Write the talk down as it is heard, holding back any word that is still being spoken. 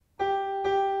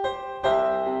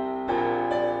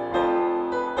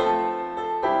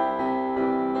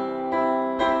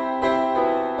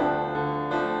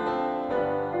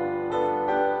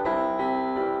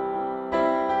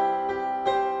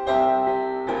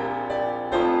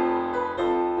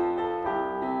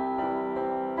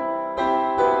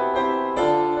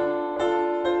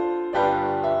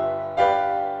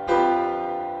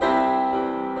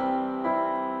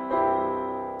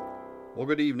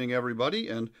good evening, everybody,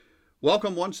 and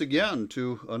welcome once again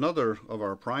to another of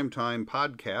our primetime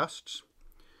podcasts.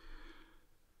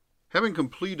 Having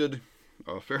completed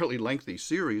a fairly lengthy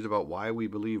series about why we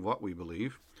believe what we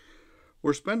believe,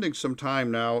 we're spending some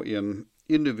time now in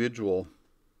individual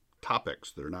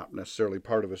topics. They're not necessarily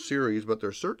part of a series, but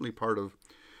they're certainly part of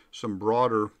some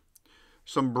broader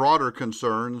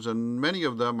concerns, and many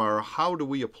of them are how do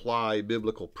we apply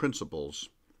biblical principles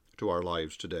to our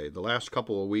lives today. The last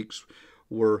couple of weeks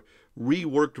were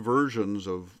reworked versions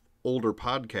of older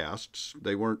podcasts.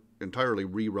 They weren't entirely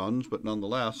reruns, but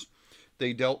nonetheless,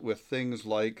 they dealt with things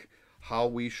like how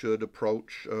we should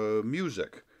approach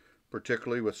music,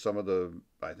 particularly with some of the,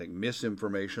 I think,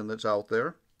 misinformation that's out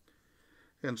there.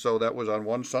 And so that was on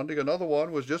one Sunday. Another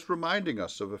one was just reminding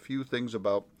us of a few things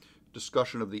about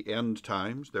discussion of the end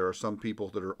times. There are some people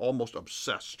that are almost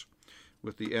obsessed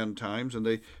with the end times, and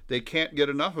they can't get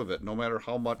enough of it, no matter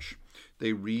how much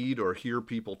they read or hear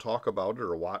people talk about it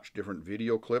or watch different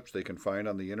video clips they can find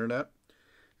on the internet.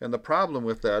 And the problem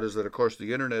with that is that, of course,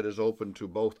 the internet is open to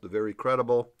both the very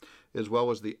credible as well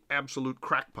as the absolute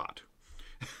crackpot.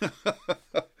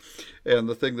 And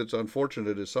the thing that's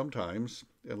unfortunate is sometimes,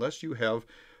 unless you have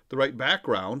the right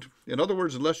background, in other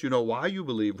words, unless you know why you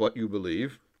believe what you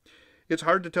believe, it's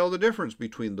hard to tell the difference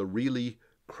between the really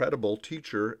credible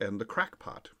teacher and the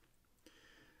crackpot.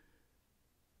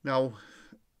 Now,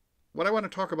 what I want to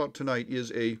talk about tonight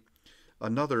is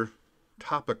another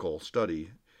topical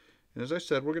study. And as I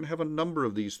said, we're going to have a number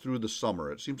of these through the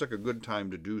summer. It seems like a good time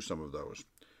to do some of those.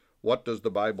 What does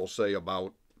the Bible say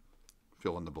about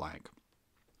fill in the blank?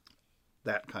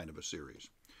 That kind of a series.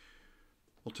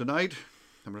 Well, tonight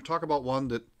I'm going to talk about one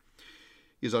that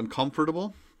is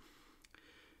uncomfortable.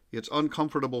 It's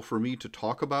uncomfortable for me to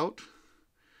talk about.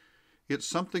 It's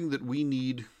something that we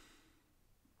need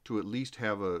to at least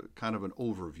have a kind of an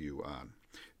overview on,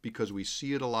 because we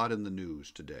see it a lot in the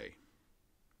news today.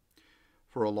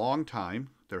 For a long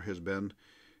time, there has been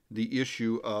the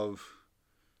issue of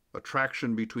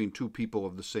attraction between two people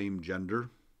of the same gender,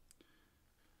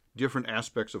 different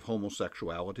aspects of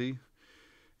homosexuality,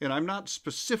 and I'm not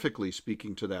specifically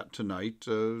speaking to that tonight.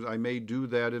 I may do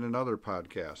that in another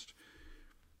podcast.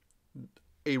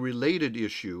 A related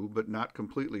issue, but not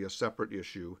completely a separate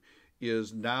issue,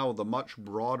 is now the much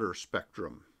broader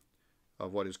spectrum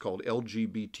of what is called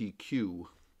LGBTQ.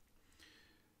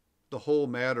 The whole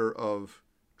matter of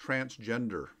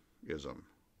transgenderism,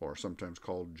 or sometimes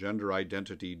called gender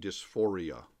identity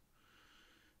dysphoria.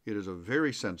 It is a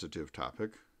very sensitive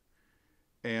topic,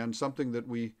 and something that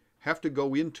we have to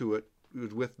go into it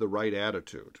with the right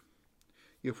attitude.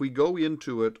 If we go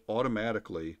into it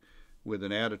automatically with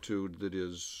an attitude that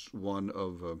is one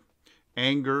of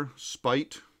anger,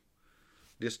 spite,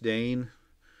 disdain,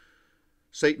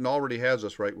 Satan already has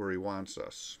us right where he wants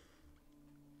us.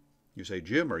 You say,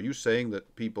 Jim, are you saying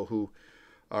that people who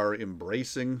are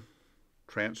embracing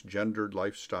transgendered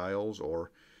lifestyles or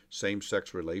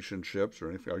same-sex relationships or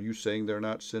anything, are you saying they're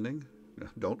not sinning?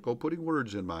 Don't go putting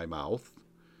words in my mouth.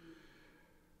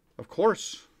 Of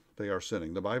course they are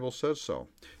sinning. The Bible says so.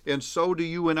 And so do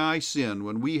you and I sin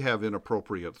when we have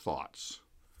inappropriate thoughts.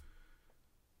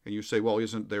 And you say, well,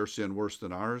 isn't their sin worse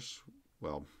than ours?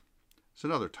 Well, it's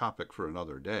another topic for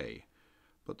another day.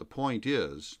 But the point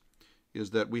is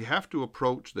that we have to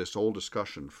approach this whole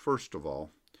discussion, first of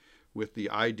all, with the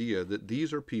idea that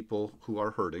these are people who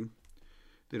are hurting.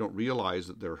 They don't realize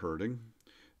that they're hurting.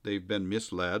 They've been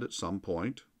misled at some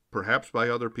point, perhaps by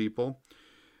other people.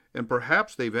 And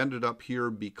perhaps they've ended up here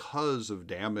because of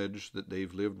damage that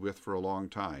they've lived with for a long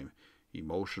time.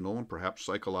 Emotional and perhaps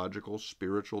psychological,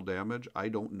 spiritual damage. I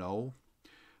don't know.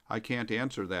 I can't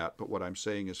answer that, but what I'm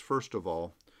saying is, first of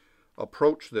all,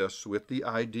 approach this with the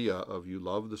idea of you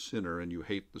love the sinner and you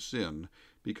hate the sin,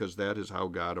 because that is how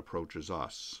God approaches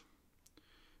us.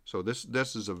 So this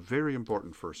is a very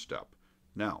important first step.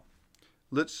 Now,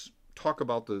 let's talk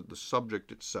about the subject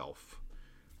itself.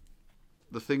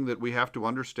 The thing that we have to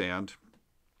understand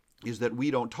is that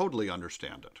we don't totally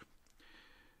understand it.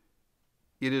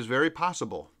 It is very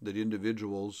possible that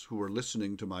individuals who are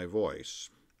listening to my voice,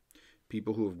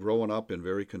 people who have grown up in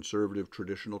very conservative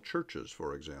traditional churches,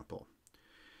 for example,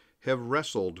 have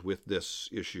wrestled with this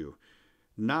issue.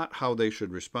 Not how they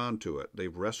should respond to it.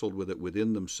 They've wrestled with it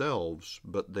within themselves,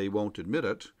 but they won't admit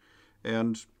it.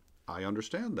 And I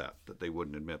understand that they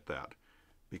wouldn't admit that,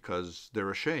 because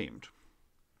they're ashamed.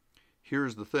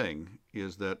 Here's the thing,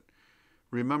 is that,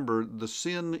 remember, the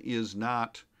sin is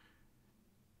not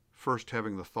first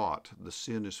having the thought. The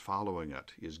sin is following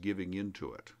it, is giving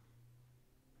into it.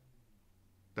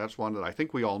 That's one that I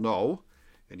think we all know,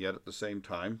 and yet at the same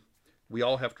time, we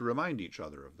all have to remind each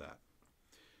other of that.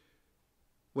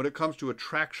 when it comes to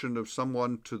attraction of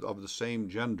someone of the same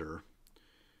gender,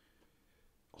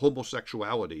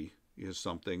 homosexuality is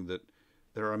something that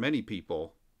there are many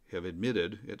people have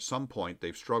admitted at some point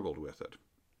they've struggled with it.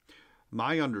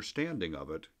 My understanding of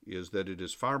it is that it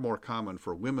is far more common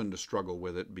for women to struggle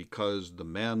with it because the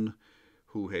men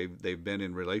who they've been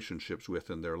in relationships with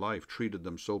in their life treated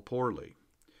them so poorly,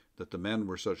 that the men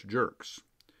were such jerks.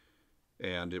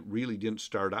 And it really didn't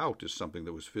start out as something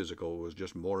that was physical. It was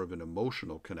just more of an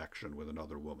emotional connection with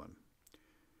another woman.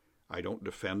 I don't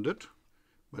defend it,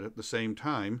 but at the same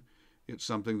time, it's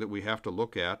something that we have to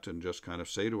look at and just kind of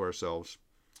say to ourselves,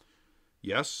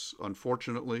 yes,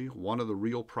 unfortunately, one of the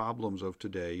real problems of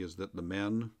today is that the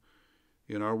men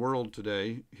in our world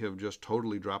today have just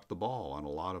totally dropped the ball on a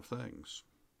lot of things.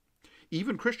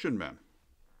 Even Christian men.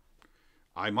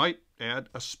 I might add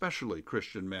especially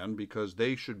Christian men, because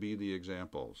they should be the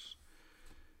examples.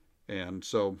 And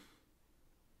so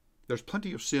there's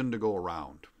plenty of sin to go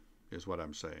around, is what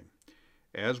I'm saying.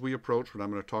 As we approach what I'm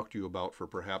going to talk to you about for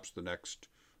perhaps the next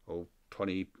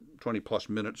 20 plus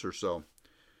minutes or so,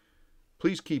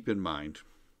 please keep in mind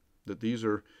that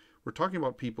we're talking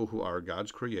about people who are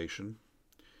God's creation.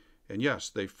 And yes,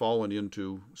 they've fallen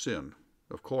into sin,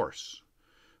 of course.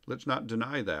 Let's not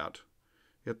deny that.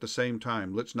 At the same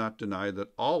time, let's not deny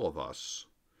that all of us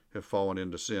have fallen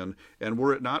into sin, and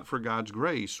were it not for God's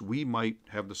grace, we might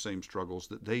have the same struggles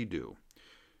that they do.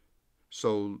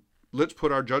 So let's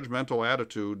put our judgmental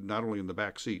attitude not only in the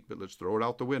back seat, but let's throw it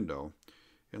out the window,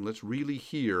 and let's really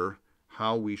hear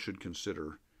how we should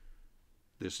consider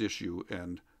this issue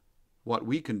and what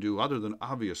we can do other than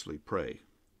obviously pray.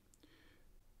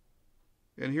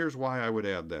 And here's why I would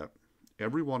add that.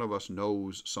 Every one of us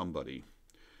knows somebody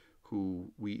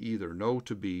who we either know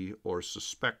to be or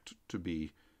suspect to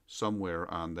be somewhere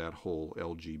on that whole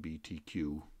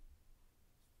LGBTQ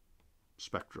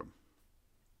spectrum.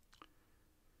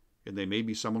 And they may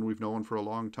be someone we've known for a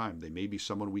long time. They may be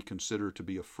someone we consider to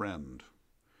be a friend.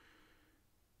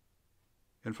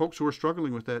 And folks who are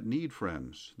struggling with that need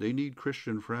friends. They need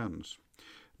Christian friends.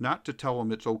 Not to tell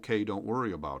them it's okay, don't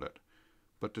worry about it,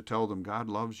 but to tell them God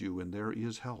loves you and there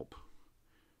is help.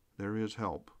 There is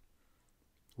help.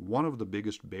 One of the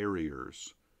biggest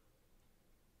barriers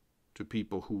to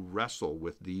people who wrestle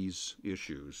with these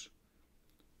issues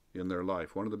in their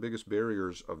life, one of the biggest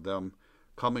barriers of them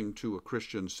coming to a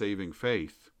Christian saving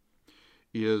faith,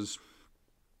 is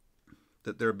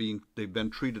that they've been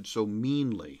treated so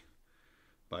meanly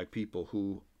by people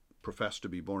who profess to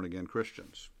be born-again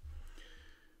Christians.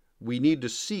 We need to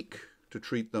seek to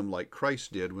treat them like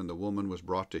Christ did when the woman was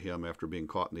brought to him after being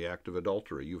caught in the act of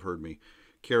adultery. You've heard me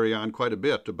carry on quite a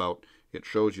bit about it.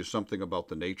 Shows you something about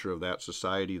the nature of that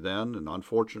society then, and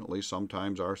unfortunately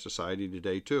sometimes our society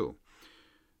today too.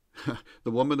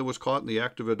 The woman that was caught in the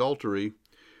act of adultery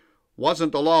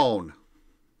wasn't alone.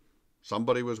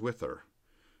 Somebody was with her.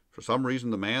 For some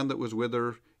reason, the man that was with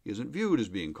her isn't viewed as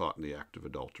being caught in the act of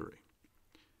adultery.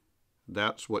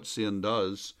 That's what sin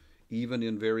does, even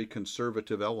in very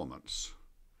conservative elements.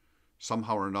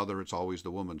 Somehow or another, it's always the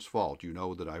woman's fault. You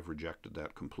know that I've rejected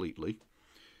that completely.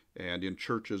 And in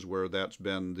churches where that's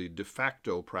been the de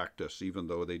facto practice, even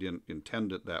though they didn't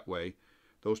intend it that way,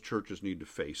 those churches need to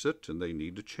face it, and they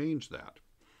need to change that.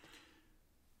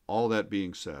 All that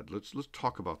being said, let's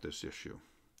talk about this issue.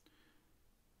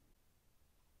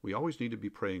 We always need to be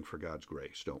praying for God's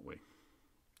grace, don't we?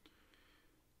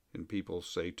 And people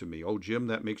say to me, "Oh, Jim,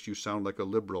 that makes you sound like a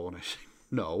liberal." And I say,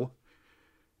 no,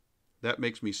 that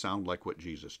makes me sound like what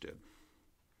Jesus did.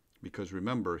 Because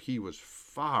remember, he was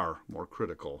far more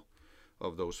critical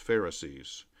of those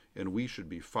Pharisees, and we should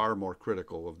be far more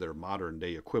critical of their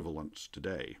modern-day equivalents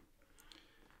today.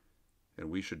 And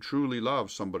we should truly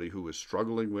love somebody who is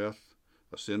struggling with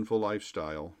a sinful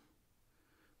lifestyle,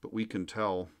 but we can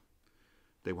tell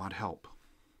they want help.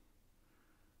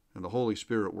 And the Holy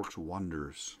Spirit works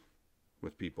wonders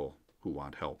with people who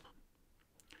want help.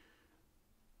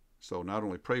 So not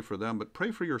only pray for them, but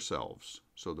pray for yourselves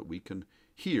so that we can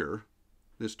hear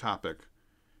this topic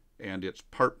and its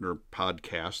partner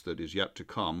podcast that is yet to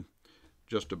come,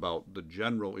 just about the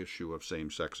general issue of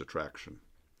same-sex attraction.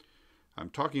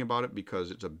 I'm talking about it because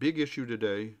it's a big issue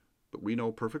today, but we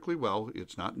know perfectly well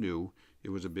it's not new. It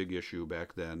was a big issue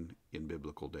back then in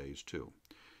biblical days too.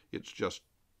 It's just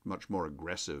much more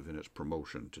aggressive in its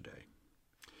promotion today.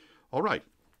 All right.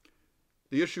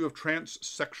 The issue of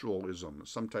transsexualism,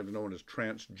 sometimes known as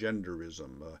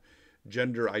transgenderism,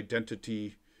 gender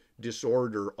identity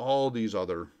disorder, all these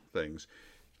other things.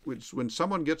 When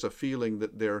someone gets a feeling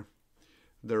that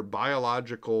their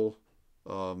biological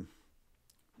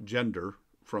gender,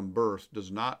 from birth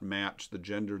does not match the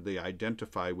gender they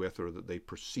identify with or that they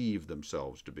perceive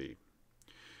themselves to be.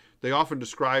 They often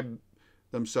describe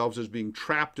themselves as being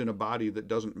trapped in a body that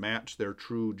doesn't match their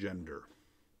true gender.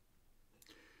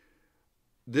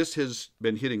 This has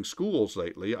been hitting schools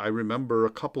lately. I remember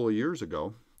a couple of years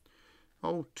ago,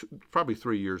 probably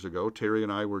 3 years ago, Terry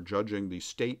and I were judging the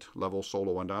state level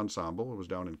solo and ensemble. It was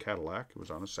down in Cadillac. It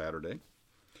was on a Saturday.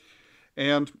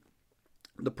 And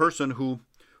the person who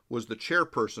was the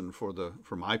chairperson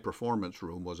for my performance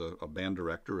room was a band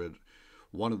director at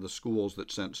one of the schools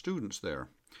that sent students there.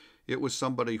 It was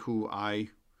somebody who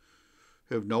I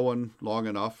have known long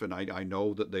enough, and I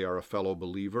know that they are a fellow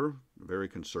believer, very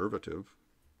conservative,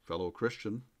 fellow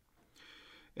Christian.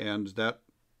 And that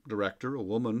director, a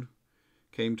woman,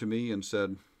 came to me and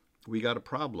said, "We got a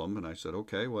problem." And I said,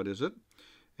 "Okay, what is it?"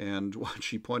 And what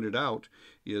she pointed out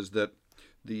is that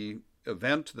the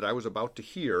event that I was about to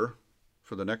hear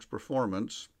for the next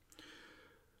performance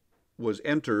was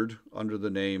entered under the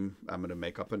name, I'm going to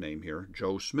make up a name here,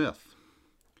 Joe Smith.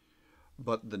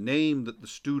 But the name that the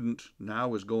student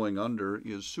now is going under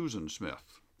is Susan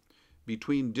Smith.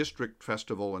 Between district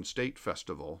festival and state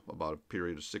festival, about a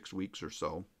period of 6 weeks or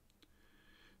so,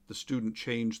 the student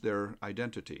changed their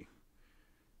identity.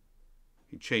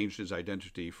 He changed his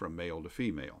identity from male to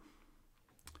female.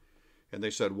 And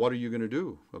they said, "What are you going to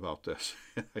do about this?"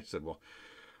 I said, "Well,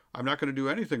 I'm not going to do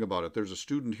anything about it. There's a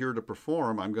student here to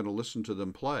perform. I'm going to listen to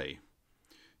them play.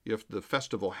 If the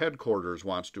festival headquarters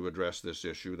wants to address this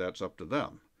issue, that's up to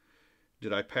them."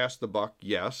 Did I pass the buck?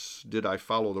 Yes. Did I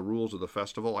follow the rules of the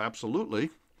festival? Absolutely.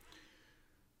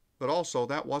 But also,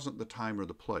 that wasn't the time or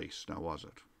the place, now was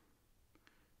it?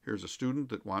 Here's a student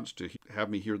that wants to have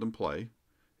me hear them play,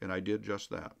 and I did just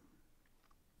that.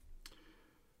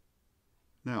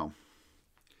 Now,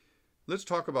 let's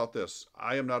talk about this.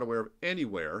 I am not aware of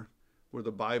anywhere where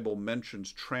the Bible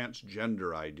mentions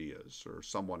transgender ideas or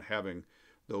someone having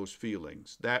those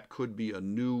feelings. That could be a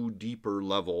new, deeper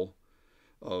level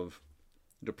of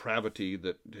depravity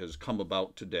that has come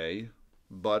about today,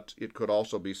 but it could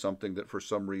also be something that for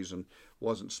some reason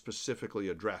wasn't specifically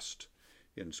addressed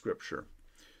in Scripture.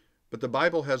 But the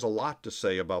Bible has a lot to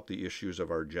say about the issues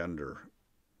of our gender,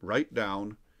 right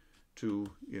down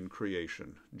to in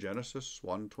creation. Genesis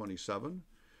 1:27,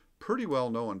 pretty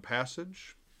well-known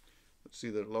passage. Let's see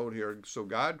that load here. So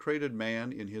God created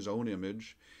man in his own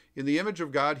image. In the image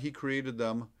of God, he created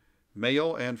them.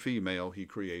 Male and female, he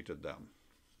created them.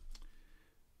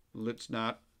 Let's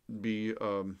not be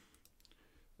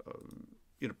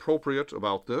inappropriate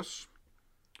about this,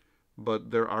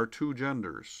 but there are two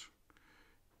genders.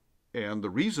 And the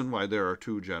reason why there are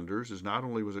two genders is not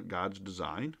only was it God's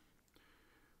design,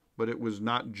 but it was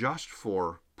not just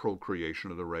for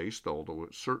procreation of the race, although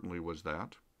it certainly was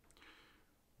that,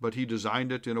 but he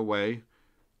designed it in a way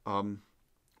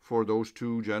for those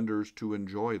two genders to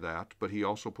enjoy that, but he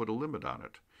also put a limit on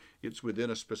it. It's within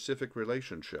a specific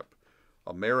relationship,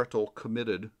 a marital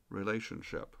committed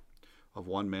relationship of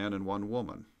one man and one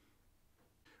woman.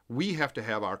 We have to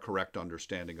have our correct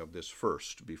understanding of this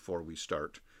first before we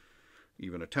start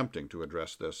even attempting to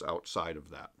address this outside of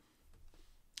that.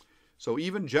 So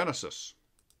even Genesis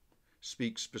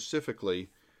speaks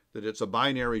specifically that it's a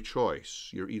binary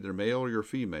choice. You're either male or you're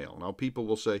female. Now people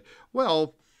will say,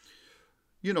 well,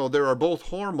 there are both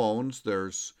hormones.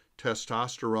 There's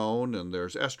testosterone and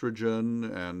there's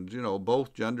estrogen, and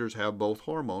both genders have both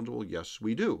hormones. Well, yes,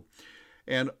 we do.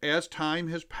 And as time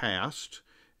has passed,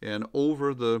 and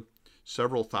over the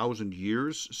several thousand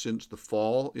years since the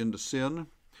fall into sin,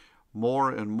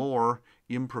 more and more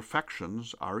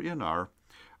imperfections are in our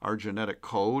genetic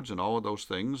codes and all of those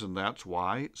things, and that's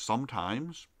why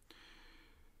sometimes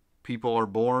people are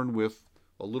born with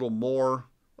a little more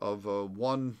of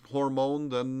one hormone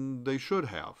than they should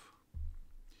have.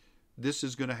 This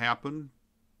is going to happen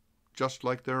just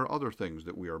like there are other things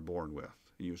that we are born with.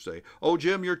 You say, "Oh,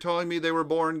 Jim, you're telling me they were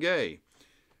born gay."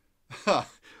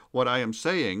 What I am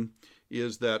saying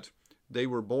is that they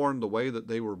were born the way that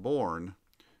they were born,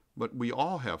 but we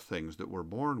all have things that we're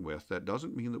born with. That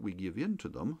doesn't mean that we give in to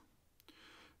them.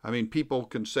 I mean, people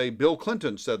can say Bill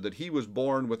Clinton said that he was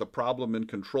born with a problem in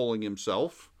controlling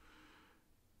himself.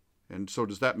 And so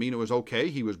does that mean it was okay?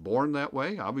 He was born that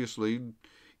way? Obviously,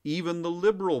 even the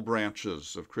liberal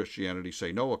branches of Christianity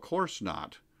say, no, of course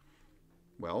not.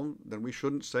 Well, then we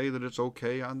shouldn't say that it's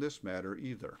okay on this matter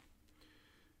either.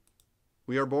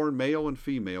 We are born male and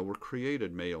female. We're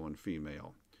created male and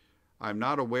female. I'm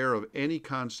not aware of any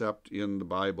concept in the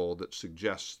Bible that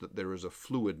suggests that there is a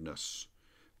fluidness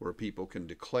where people can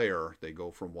declare they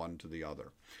go from one to the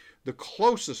other. The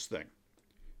closest thing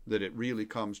that it really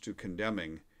comes to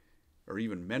condemning or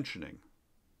even mentioning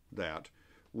that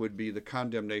would be the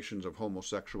condemnations of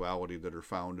homosexuality that are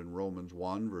found in Romans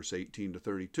 1, verse 18 to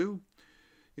 32,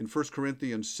 in 1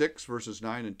 Corinthians 6, verses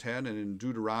 9 and 10, and in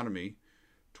Deuteronomy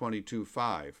 22,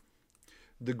 5.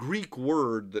 The Greek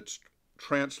word that's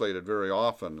translated very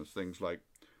often as things like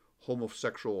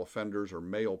homosexual offenders or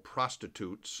male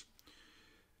prostitutes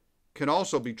can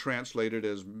also be translated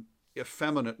as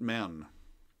effeminate men.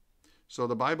 So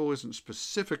the Bible isn't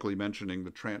specifically mentioning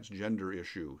the transgender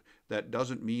issue. That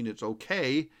doesn't mean it's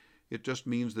okay. It just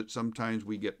means that sometimes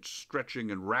we get stretching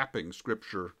and wrapping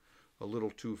Scripture a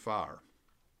little too far.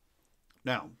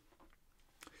 Now,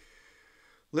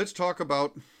 let's talk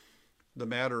about the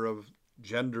matter of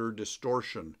gender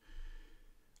distortion.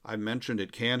 I mentioned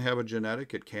it can have a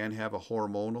genetic, it can have a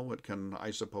hormonal, it can,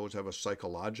 I suppose, have a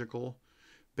psychological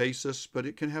basis, but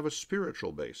it can have a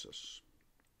spiritual basis.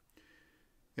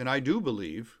 And I do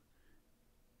believe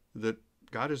that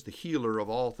God is the healer of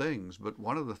all things, but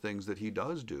one of the things that he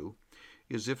does do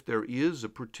is if there is a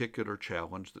particular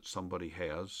challenge that somebody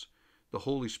has, the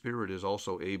Holy Spirit is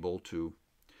also able to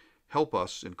help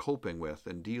us in coping with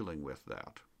and dealing with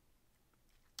that.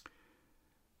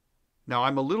 Now,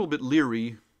 I'm a little bit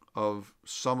leery of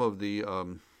some of the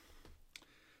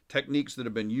techniques that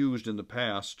have been used in the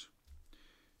past,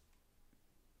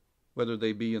 whether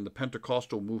they be in the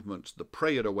Pentecostal movements, the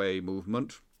pray it away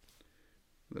movement,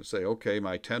 that say, okay,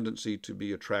 my tendency to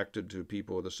be attracted to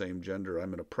people of the same gender, I'm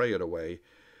going to pray it away.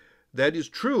 That is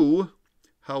true.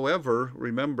 However,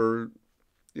 remember,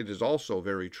 it is also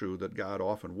very true that God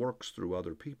often works through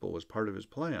other people as part of his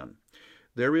plan.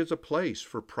 There is a place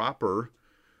for proper,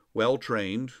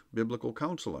 well-trained biblical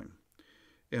counseling.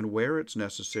 And where it's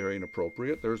necessary and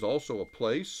appropriate, there's also a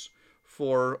place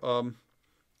for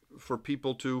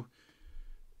people to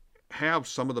have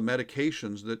some of the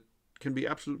medications that can be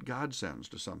absolute godsends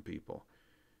to some people.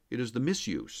 It is the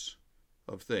misuse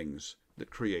of things that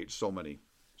create so many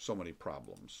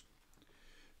problems.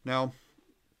 Now,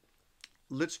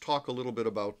 let's talk a little bit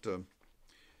about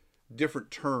different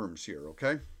terms here,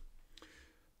 okay?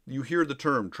 You hear the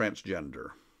term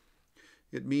transgender.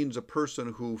 It means a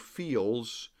person who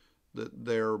feels that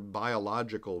their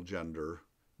biological gender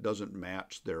doesn't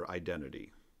match their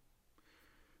identity.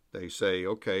 They say,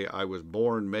 okay, I was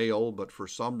born male, but for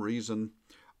some reason,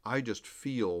 I just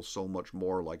feel so much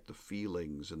more like the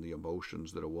feelings and the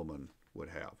emotions that a woman would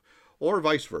have. Or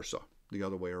vice versa, the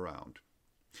other way around.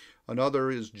 Another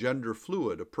is gender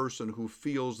fluid, a person who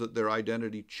feels that their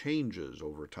identity changes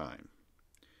over time.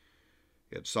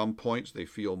 At some points, they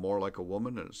feel more like a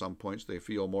woman, and at some points, they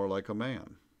feel more like a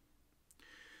man.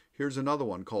 Here's another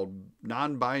one called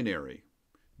non-binary,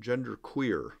 gender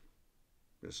queer.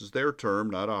 This is their term,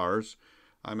 not ours.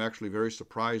 I'm actually very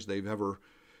surprised they've ever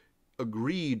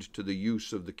agreed to the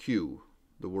use of the Q,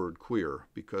 the word queer,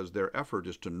 because their effort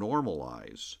is to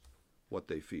normalize what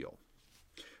they feel.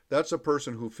 That's a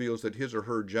person who feels that his or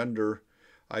her gender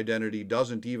identity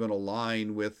doesn't even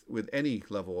align with any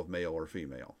level of male or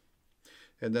female.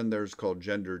 And then there's called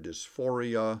gender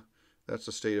dysphoria. That's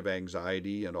a state of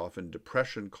anxiety and often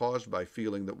depression caused by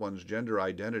feeling that one's gender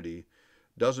identity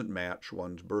doesn't match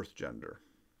one's birth gender.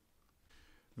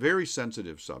 Very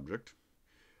sensitive subject.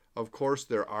 Of course,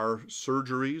 there are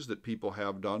surgeries that people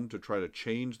have done to try to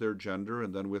change their gender,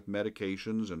 and then with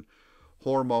medications and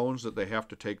hormones that they have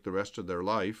to take the rest of their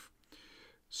life.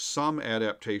 Some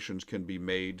adaptations can be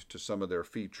made to some of their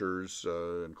features,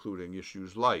 including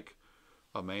issues like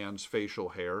a man's facial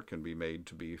hair can be made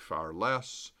to be far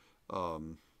less,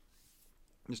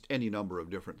 just any number of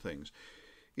different things.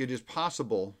 It is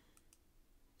possible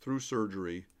through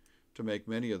surgery to make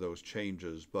many of those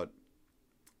changes, but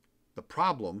the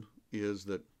problem is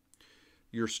that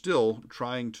you're still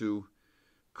trying to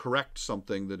correct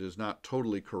something that is not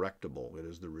totally correctable. It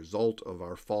is the result of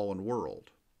our fallen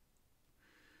world.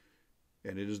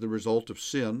 And it is the result of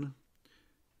sin,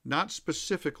 not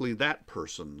specifically that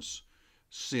person's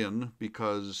sin,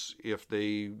 because if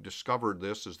they discovered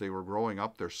this as they were growing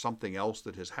up, there's something else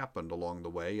that has happened along the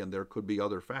way, and there could be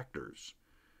other factors.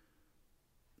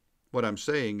 What I'm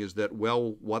saying is that,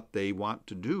 well, what they want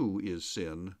to do is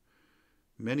sin.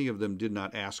 Many of them did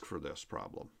not ask for this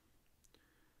problem.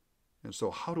 And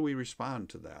so how do we respond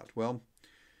to that? Well,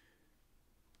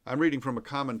 I'm reading from a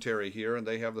commentary here, and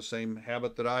they have the same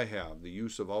habit that I have, the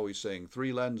use of always saying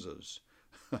 3 lenses.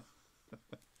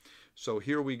 So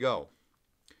here we go.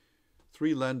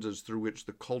 3 lenses through which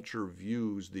the culture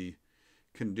views the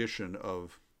condition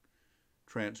of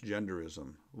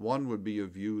transgenderism. One would be a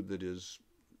view that is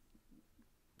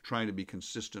trying to be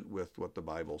consistent with what the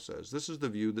Bible says. This is the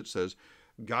view that says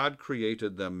God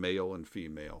created them male and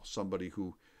female, somebody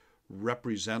who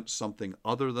represents something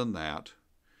other than that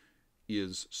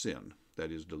is sin.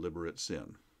 That is deliberate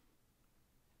sin.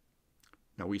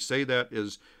 Now we say that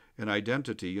as an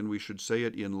identity, and we should say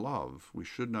it in love. We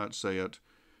should not say it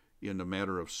in a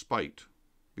matter of spite.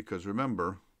 Because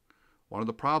remember, one of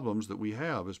the problems that we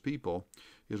have as people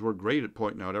is we're great at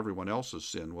pointing out everyone else's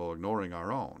sin while ignoring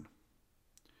our own.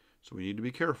 So we need to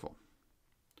be careful.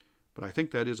 But I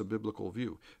think that is a biblical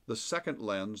view. The second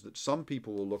lens that some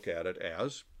people will look at it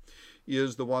as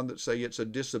is the one that say it's a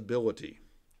disability.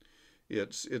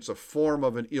 It's a form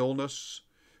of an illness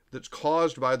that's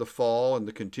caused by the fall and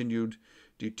the continued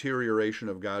deterioration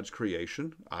of God's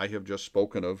creation. I have just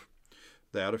spoken of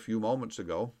that a few moments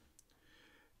ago.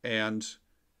 And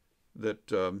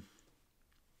that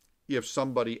if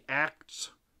somebody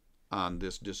acts on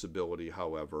this disability,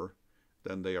 however,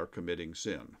 then they are committing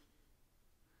sin.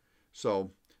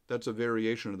 So that's a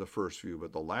variation of the first view,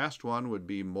 but the last one would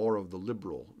be more of the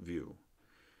liberal view.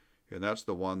 And that's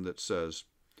the one that says,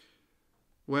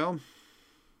 well,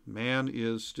 man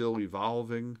is still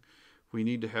evolving. We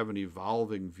need to have an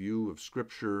evolving view of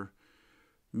Scripture.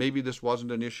 Maybe this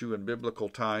wasn't an issue in biblical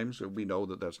times. We know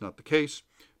that that's not the case.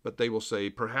 But they will say,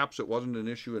 perhaps it wasn't an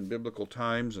issue in biblical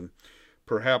times, and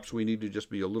perhaps we need to just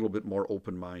be a little bit more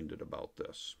open-minded about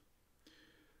this.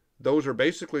 Those are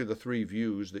basically the three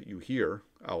views that you hear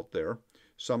out there.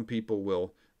 Some people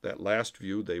will, that last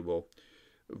view, they will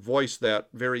voice that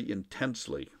very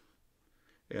intensely.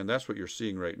 And that's what you're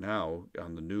seeing right now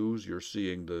on the news. You're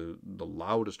seeing the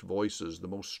loudest voices, the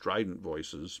most strident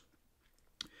voices,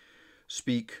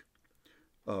 speak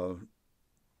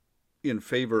in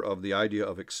favor of the idea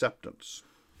of acceptance.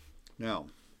 Now,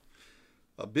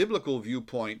 a biblical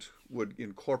viewpoint would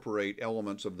incorporate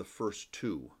elements of the first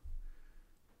two.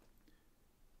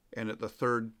 And at the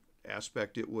third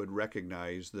aspect, it would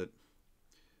recognize that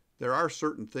there are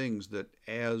certain things that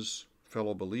as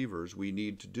fellow believers we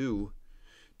need to do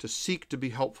to seek to be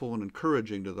helpful and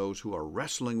encouraging to those who are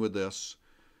wrestling with this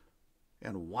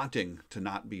and wanting to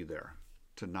not be there,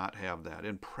 to not have that,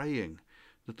 and praying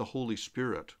that the Holy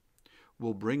Spirit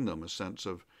will bring them a sense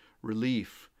of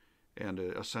relief and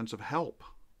a sense of help.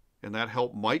 And that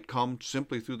help might come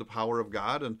simply through the power of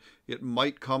God, and it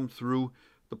might come through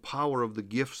the power of the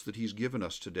gifts that He's given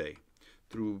us today,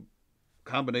 through a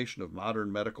combination of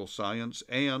modern medical science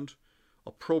and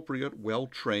appropriate,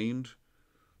 well-trained,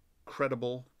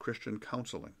 credible Christian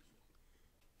counseling.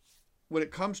 When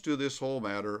it comes to this whole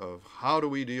matter of how do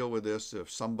we deal with this if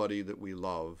somebody that we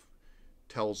love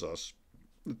tells us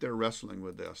that they're wrestling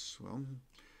with this, well,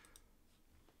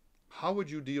 how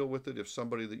would you deal with it if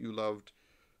somebody that you loved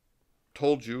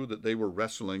told you that they were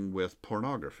wrestling with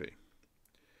pornography?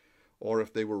 Or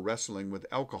if they were wrestling with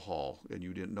alcohol and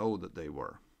you didn't know that they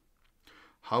were?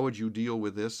 How would you deal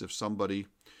with this if somebody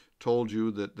told you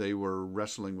that they were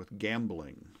wrestling with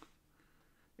gambling?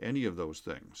 Any of those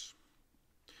things.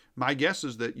 My guess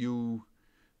is that you,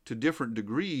 to different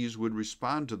degrees, would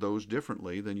respond to those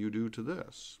differently than you do to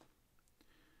this.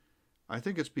 I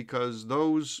think it's because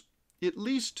those, at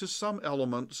least to some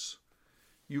elements,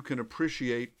 you can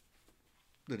appreciate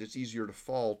that it's easier to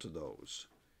fall to those.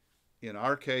 In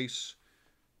our case,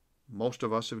 most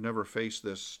of us have never faced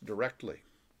this directly.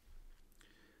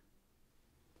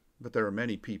 But there are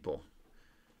many people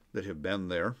that have been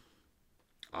there.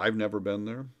 I've never been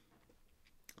there.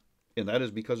 And that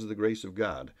is because of the grace of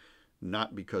God,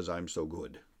 not because I'm so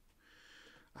good.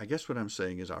 I guess what I'm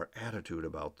saying is our attitude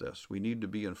about this. We need to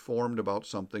be informed about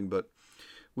something, but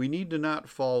we need to not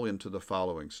fall into the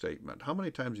following statement. How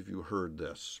many times have you heard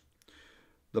this?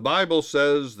 The Bible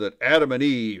says that Adam and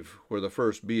Eve were the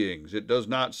first beings. It does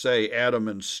not say Adam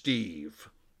and Steve.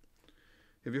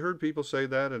 Have you heard people say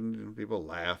that? And people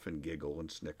laugh and giggle and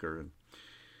snicker. And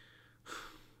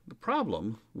the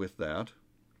problem with that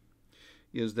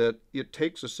is that it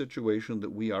takes a situation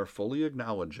that we are fully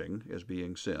acknowledging as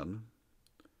being sin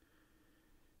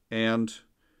and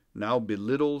now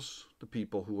belittles the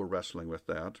people who are wrestling with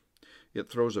that. It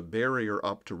throws a barrier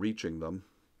up to reaching them.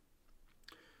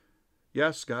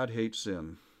 Yes, God hates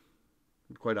sin.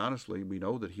 And quite honestly, we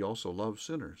know that He also loves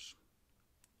sinners.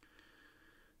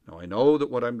 Now, I know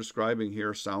that what I'm describing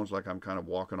here sounds like I'm kind of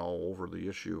walking all over the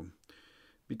issue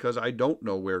because I don't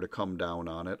know where to come down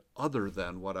on it other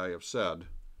than what I have said.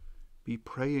 Be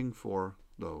praying for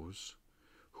those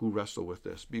who wrestle with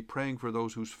this. Be praying for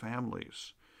those whose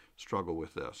families struggle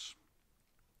with this.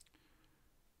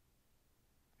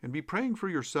 And be praying for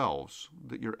yourselves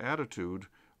that your attitude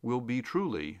will be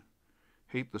truly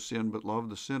hate the sin but love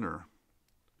the sinner.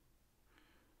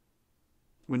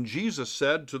 When Jesus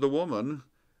said to the woman,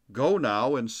 "Go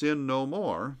now and sin no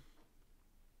more,"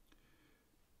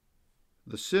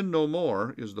 the sin no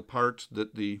more is the part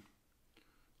that the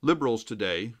liberals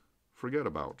today forget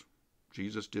about.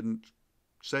 Jesus didn't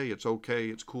say it's okay,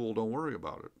 it's cool, don't worry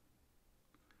about it.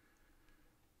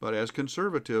 But as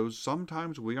conservatives,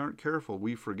 sometimes we aren't careful.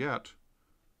 We forget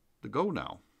the go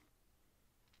now.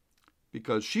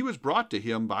 Because she was brought to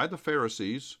him by the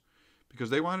Pharisees because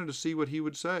they wanted to see what he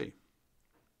would say.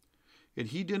 And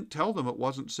he didn't tell them it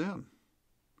wasn't sin.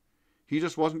 He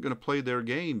just wasn't going to play their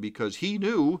game because he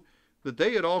knew that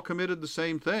they had all committed the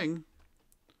same thing.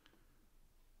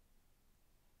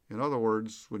 In other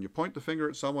words, when you point the finger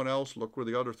at someone else, look where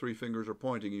the other three fingers are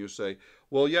pointing, and you say,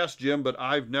 well, yes, Jim, but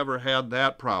I've never had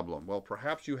that problem. Well,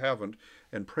 perhaps you haven't,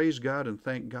 and praise God and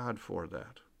thank God for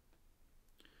that.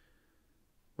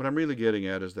 What I'm really getting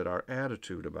at is that our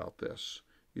attitude about this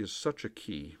is such a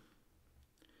key.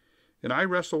 And I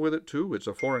wrestle with it too. It's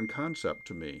a foreign concept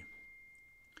to me.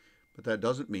 But that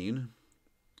doesn't mean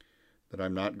that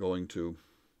I'm not going to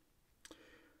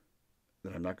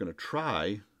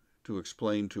try to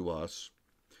explain to us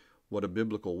what a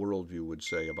biblical worldview would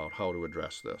say about how to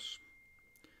address this.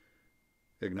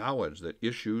 Acknowledge that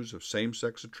issues of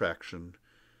same-sex attraction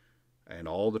and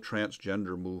all the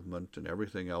transgender movement and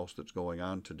everything else that's going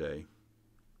on today,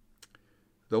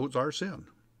 those are sin.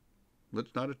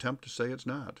 Let's not attempt to say it's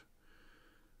not.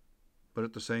 But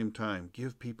at the same time,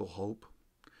 give people hope.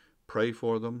 Pray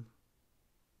for them.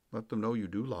 Let them know you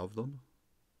do love them.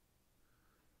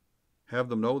 Have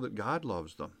them know that God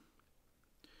loves them.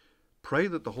 Pray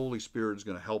that the Holy Spirit is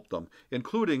going to help them,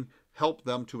 including help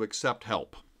them to accept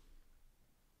help.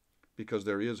 Because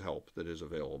there is help that is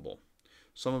available.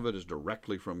 Some of it is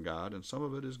directly from God, and some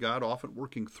of it is God often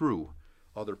working through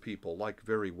other people, like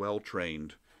very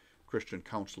well-trained Christian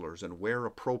counselors, and where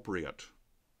appropriate,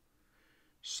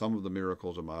 some of the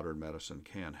miracles of modern medicine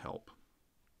can help,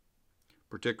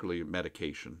 particularly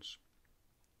medications.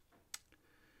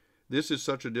 This is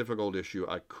such a difficult issue.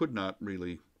 I could not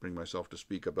really bring myself to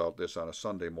speak about this on a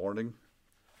Sunday morning,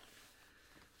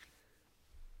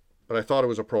 but I thought it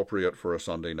was appropriate for a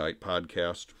Sunday night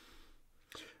podcast.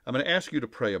 I'm going to ask you to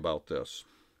pray about this.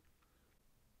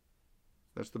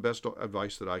 That's the best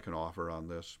advice that I can offer on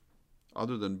this,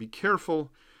 other than be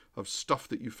careful of stuff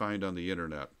that you find on the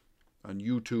internet. On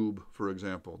YouTube, for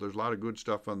example. There's a lot of good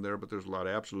stuff on there, but there's a lot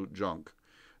of absolute junk.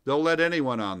 They'll let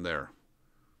anyone on there,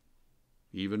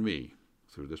 even me,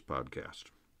 through this podcast.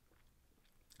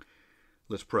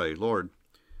 Let's pray. Lord,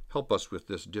 help us with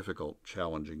this difficult,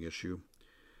 challenging issue.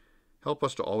 Help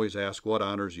us to always ask what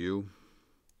honors you.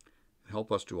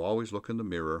 Help us to always look in the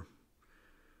mirror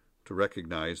to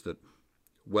recognize that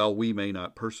while we may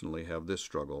not personally have this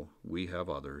struggle, we have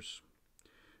others.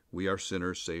 We are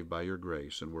sinners saved by your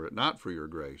grace, and were it not for your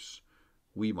grace,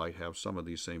 we might have some of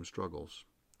these same struggles.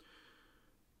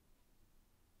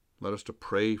 Let us to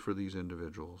pray for these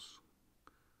individuals.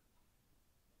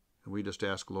 And we just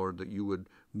ask, Lord, that you would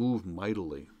move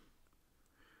mightily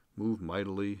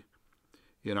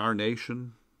in our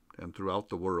nation and throughout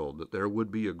the world, that there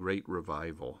would be a great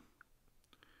revival,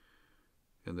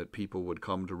 and that people would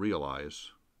come to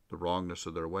realize the wrongness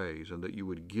of their ways, and that you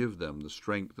would give them the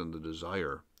strength and the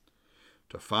desire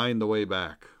to find the way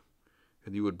back,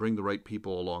 and you would bring the right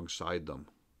people alongside them,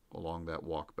 along that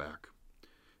walk back,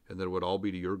 and that it would all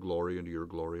be to your glory and to your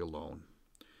glory alone.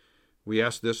 We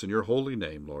ask this in your holy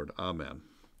name, Lord. Amen.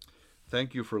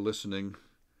 Thank you for listening.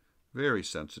 Very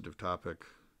sensitive topic.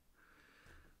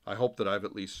 I hope that I've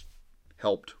at least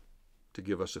helped to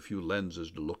give us a few lenses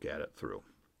to look at it through.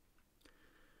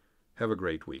 Have a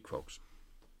great week, folks.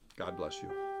 God bless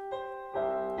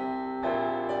you.